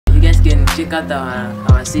can check out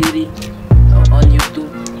our series on YouTube.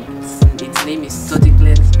 Its name is Totty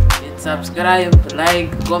Cleanse. And subscribe, like,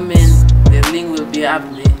 comment. The link will be up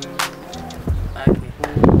there. Okay.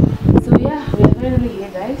 So yeah, we are finally here,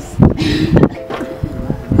 guys.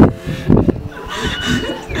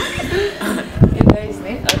 You guys,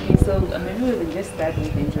 okay. So maybe we will just start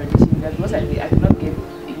with the introduction. Because I did not get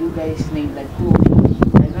you guys' name, like who of you.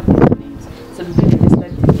 I did not get your names. So maybe we can just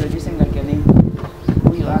start introducing like your name,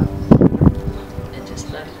 who you are. And just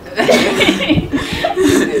start.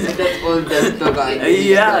 That's all just talk on.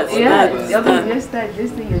 Yeah, Okay, just start.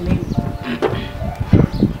 Just say your name.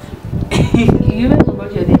 You even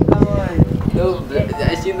forgot your name. Come on. No,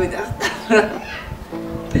 Shino just.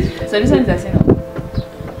 So this one is Asino.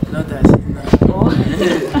 Not Asino. Oh.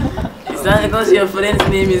 Is that because your friend's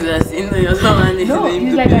name is Asino? Your someone's No, name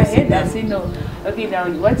he's to like be I hate Asino? Asino. Okay, now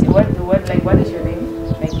what is your name?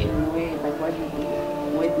 Like in where, like where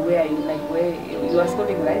are you? Like where you are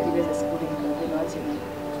schooling, right? You guys are schooling. Okay, what's your name?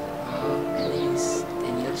 My name is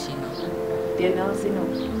Daniel Shino. Daniel Sino.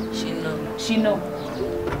 Shino. Shino.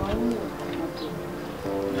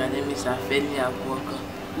 My name is Hafeni.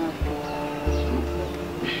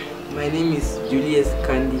 My name is Julius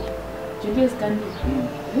Candy. Julius Candy.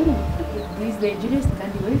 These days, Julius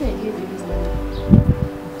Candy. Where did I hear Julius Candy?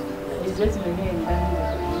 It's just my name, Candy.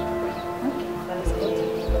 Okay, that's good.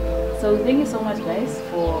 So thank you so much, guys,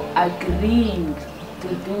 for agreeing to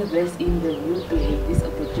do this interview, to have this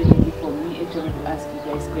opportunity for me actually to ask you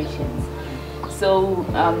guys questions. So,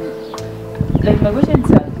 like my questions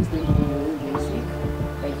are just going to be very basic,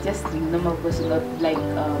 like just normal question, not like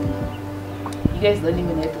you guys don't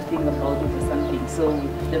even have to think about it or something. So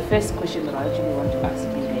the first question that I actually want to ask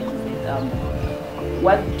you guys is that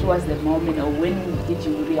what was the moment, or when did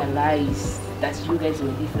you realize that you guys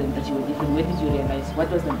were different? That you were different. When did you realize? What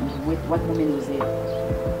was the what moment was it?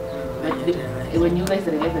 When you guys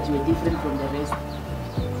realized that you were different from the rest?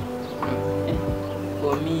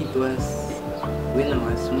 For me, it was when I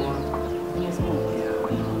was small. When you're small. Yeah,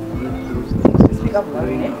 when I was not those things. Speak up loud,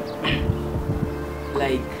 growing eh? up.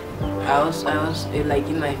 Like I was like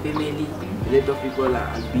in my family, a lot of people are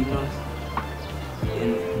albinos.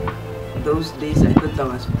 And those days I thought I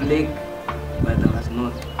was black, but I was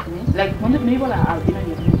not. Like when the people are albino,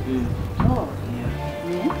 you know? Oh.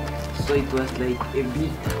 Yeah. So it was like a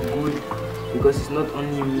bit good because it's not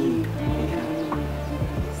only me. Yeah.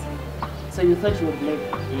 So you thought you were black?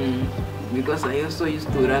 Because I also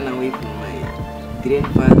used to run away from my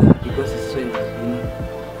grandfather because he's so albino.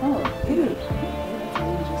 Oh, really?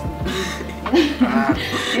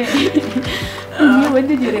 When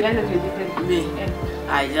did you realize that you're different? Me,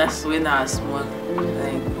 I just when I was small,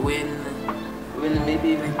 like when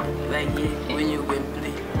maybe like when you go and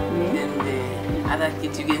play, then the other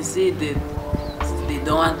kids you can see that they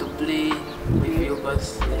don't want to play with you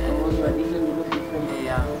because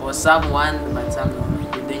yeah, or someone but some don't.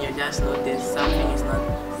 Then you just notice something is not.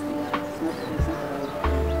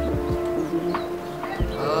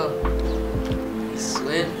 It's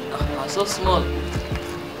when I was so small.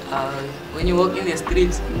 When you walk in the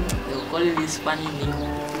streets, they will call it this funny name.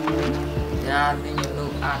 Yeah, then you know,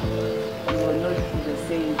 you were not the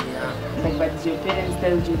same. yeah. Like, but your parents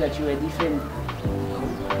told you that you were different.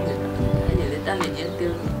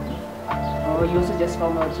 Or you also just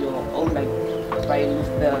found out your own, like, by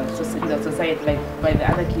the society, like, by the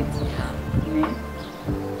other kids. Yeah.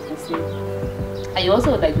 I see. Are you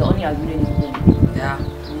also, like, the only albino in your family? Yeah.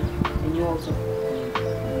 And you also?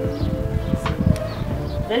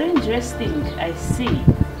 Very interesting, I see.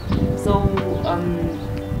 So,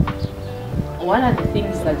 what are the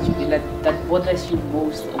things that that bothers you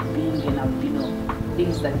most of being an albino?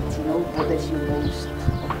 Things that bothers you most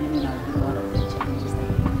of being an albino? What are the challenges that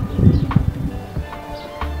being an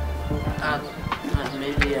albino?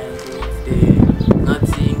 Maybe I think the not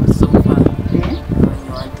seeing so far. When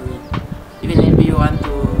you want to, even maybe you want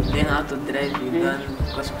to learn how to drive, you don't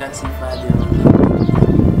because you can't see far.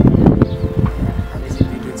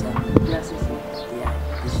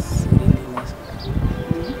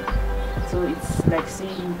 Like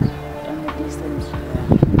seeing on the distance,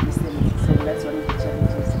 so that's one of the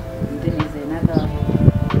challenges. And then there's another,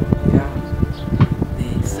 the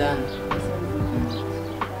sun.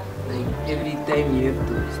 Like every time you have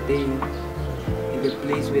to stay in a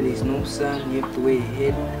place where there's no sun, you have to wear a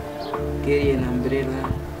hat, carry an umbrella.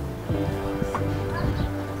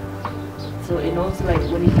 So and also like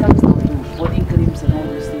when it comes down to body creams and all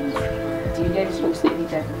those things, do you guys use any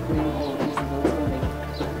type of cream, or is it also like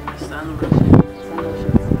Sun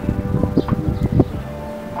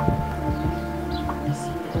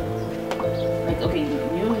like, okay,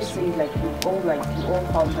 you say like you all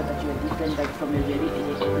found sure that you are different, like from a very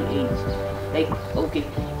early age? Like, okay,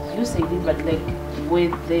 you said it, but like, were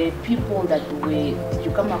the people that were, did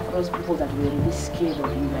you come across people that were really scared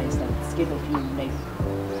of you guys, like scared of you, like?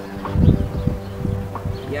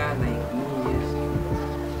 Yeah, like me, yes.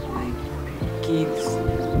 Like kids,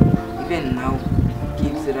 even now,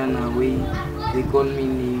 kids run away. They call me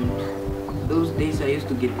names. Those days I used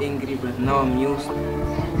to get angry, but now I'm used. Yeah.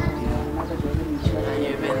 And you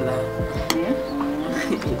even laugh. Yeah.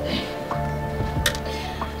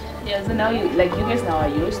 Yeah. So now you guys now are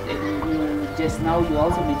used, and you just now you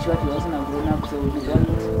also matured. You also now grown up, so you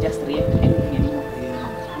don't just react to anything anymore. Yeah.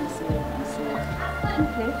 I see.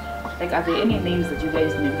 Okay. Like, are there any names that you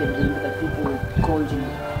guys maybe can remember that people called you?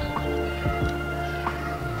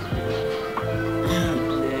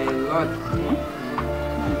 There are a lot. Yeah.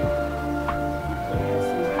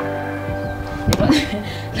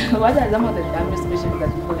 What are some of the dumbest questions that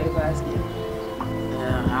people ever ask you?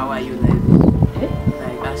 How are you like this? Eh?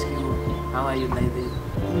 Like ask you, how are you like this?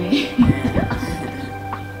 Me? Yeah.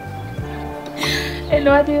 And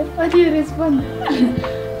what do you respond?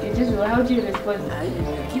 You just, how do you respond?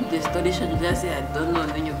 You keep the story short, you just say I don't know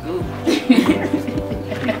and then you go.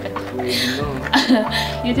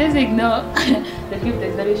 You just ignore to keep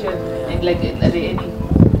the story short. And like, are there any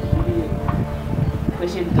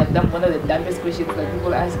question, like one of the dumbest questions that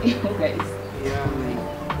people ask you guys? Yeah, like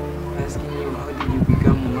asking you how did you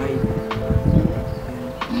become white?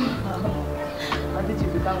 How did you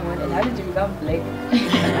become white? And how did you become black?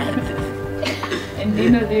 And do you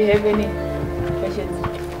have any questions?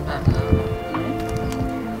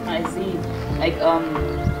 I see. Like,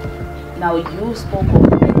 now you spoke of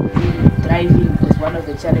like driving was one of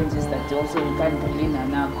the challenges that also you can't learn and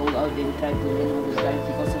now go out and try to learn how to drive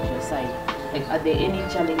because of your sight. Like, are there any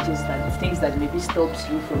challenges things that maybe stops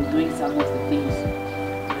you from doing some of the things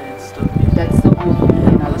that stop you from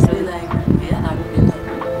doing I would say like, yeah, Albino.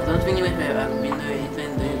 I don't think even if Albino,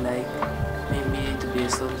 even though you like maybe to be a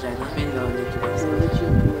soldier, I don't think they'll let you be a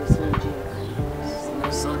soldier.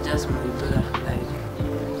 Soldiers might do that, like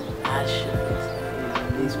harsh,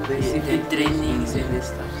 the trainings and the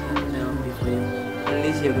stuff, you know, before you.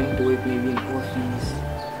 Unless you're going to work maybe in office,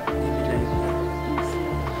 maybe like that.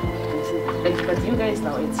 Like, but you guys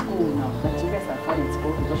now at school now, but you guys are fine at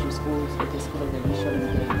school because your school is at the school of the visual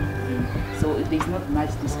and so there's not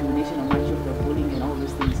much discrimination or much of the bullying and all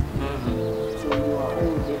those things. So you are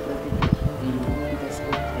all there protected in the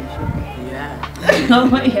school, are you sure? Yeah. Oh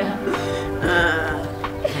yeah.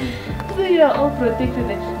 So you are all protected.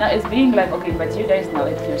 Now it's being like, okay, but you guys now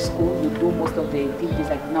at your school, you do most of the activities,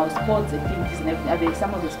 like now sports activities and everything. Are there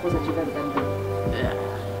some of the sports that you guys can do? Yeah.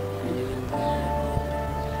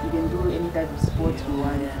 You can do any type of sport you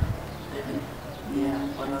want. Yeah,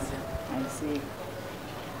 all of them. I see.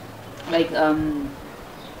 Like,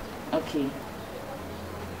 okay.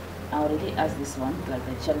 I already asked this one, like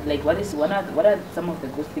a child, like what are some of the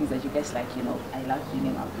good things that you guys like, you know, I love being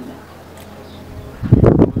an Albino.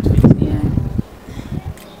 Yeah.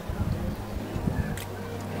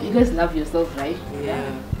 You guys love yourself, right?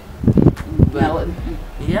 Yeah. Now,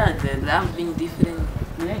 Yeah, the love being different.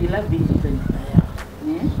 yeah, you love being different. Yeah.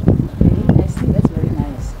 Yeah. Okay, I see. That's very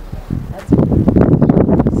nice. That's good.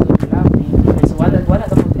 So you love being different. So what are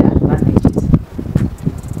some of the advantages?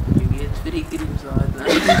 You get free creams or whatnot.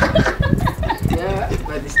 Yeah,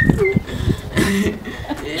 but it's true.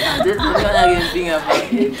 Yeah, that's the one I can think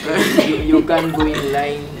about it. you can't go in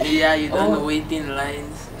line. Yeah, you don't wait in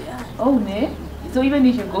lines. Yeah. Oh, ne? So even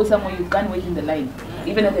if you go somewhere, you can't wait in the line,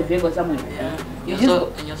 even at the bank or somewhere. Yeah. You You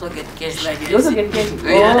just and you also get cash like you also get cash.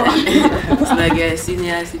 Yeah. Oh. It's like a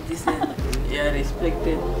senior citizen. Yeah,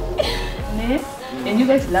 respected. Ne? And you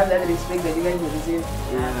guys love that respect that you guys receive.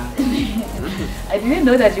 Yeah. I didn't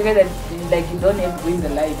know that you guys like you don't have to win the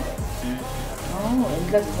line. Oh, and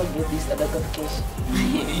you guys also get this a lot of cash.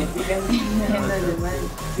 You guys handle the money.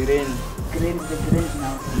 Green. The grant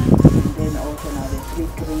now. And then also now the free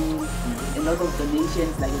cream, a lot of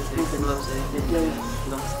donations like it's The free gloves, the clothes.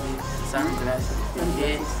 long sleeve, sunglasses,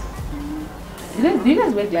 yes. Do you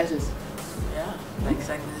guys wear glasses? Yeah, like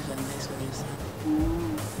sunglasses and nice ones.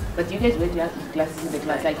 But you guys wear glasses in the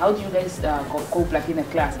class. Like, how do you guys cope like in a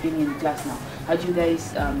class, being in class now? How do you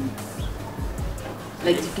guys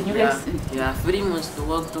like? Can you guys Yeah, 3 months to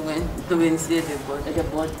work to when see the board. at the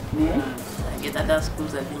board? Yeah. Like at other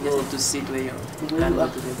schools, I think just need to sit where you can go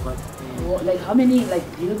to the board. Well, like how many like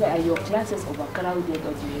do you guys, are your classes overcrowded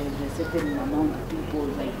or do you have a certain amount of people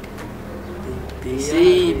like? They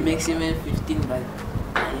say maximum 15, but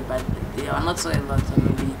they are not so a lot. So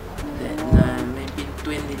maybe maybe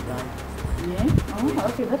 20 down. Yeah. Oh,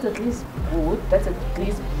 okay. That's at least good. That's at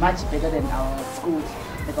least much better than our schools.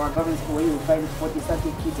 like our government school where you find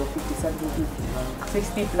 40-something kids or 50-something kids,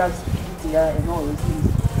 60 plus kids here and all those things.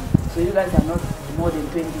 So you guys are not more than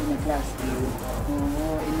 20 in a class.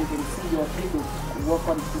 And you can see you are free to work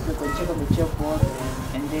on people, can check on the chalkboard,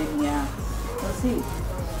 and then we'll see.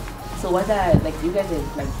 So what are like you guys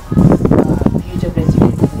have like future plans? You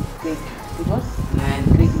guys have grade what? 9.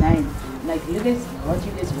 Grade 9. Like you guys, what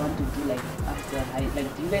you guys want to do like after high? Like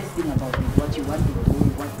do you guys think about like, what you want to do,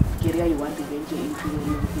 what career you want to venture into, and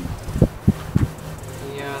everything?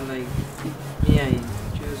 Yeah, like me, I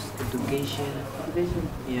choose education. Education.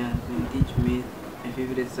 Yeah, and teach math, my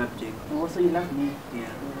favorite subject. Also, you love me. Yeah.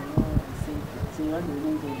 Oh, I see. So you want to go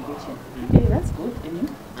into education? Okay, that's good. And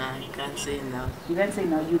you? I can't say now. You can't say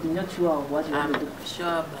now. You're not sure of what you want to do. I'm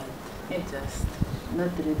sure, but just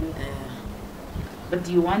Not really. But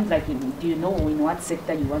do you want like? Do you know in what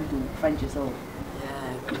sector you want to find yourself?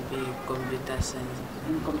 yeah, it could be computer science.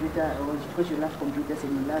 In computer, or because you love computers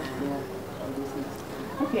and you love all these things.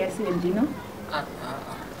 Okay, I see. And do you know?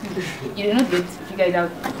 You did not get figured out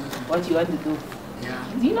what you want to do.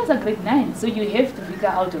 Yeah. You know, it's a grade 9, so you have to figure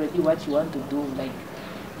out already what you want to do. Like,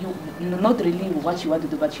 not really what you want to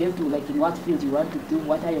do, but you have to like in what field you want to do.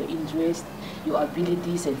 What are your interests, your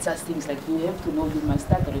abilities, and such things. Like you have to know. You must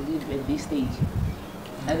start already at this stage.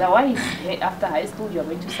 Otherwise, after high school, you are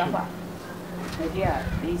going to suffer. But yeah,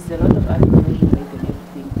 there's a lot of unemployment rate and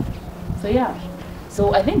everything. So yeah,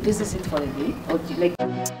 so I think this is it for the day. Or like.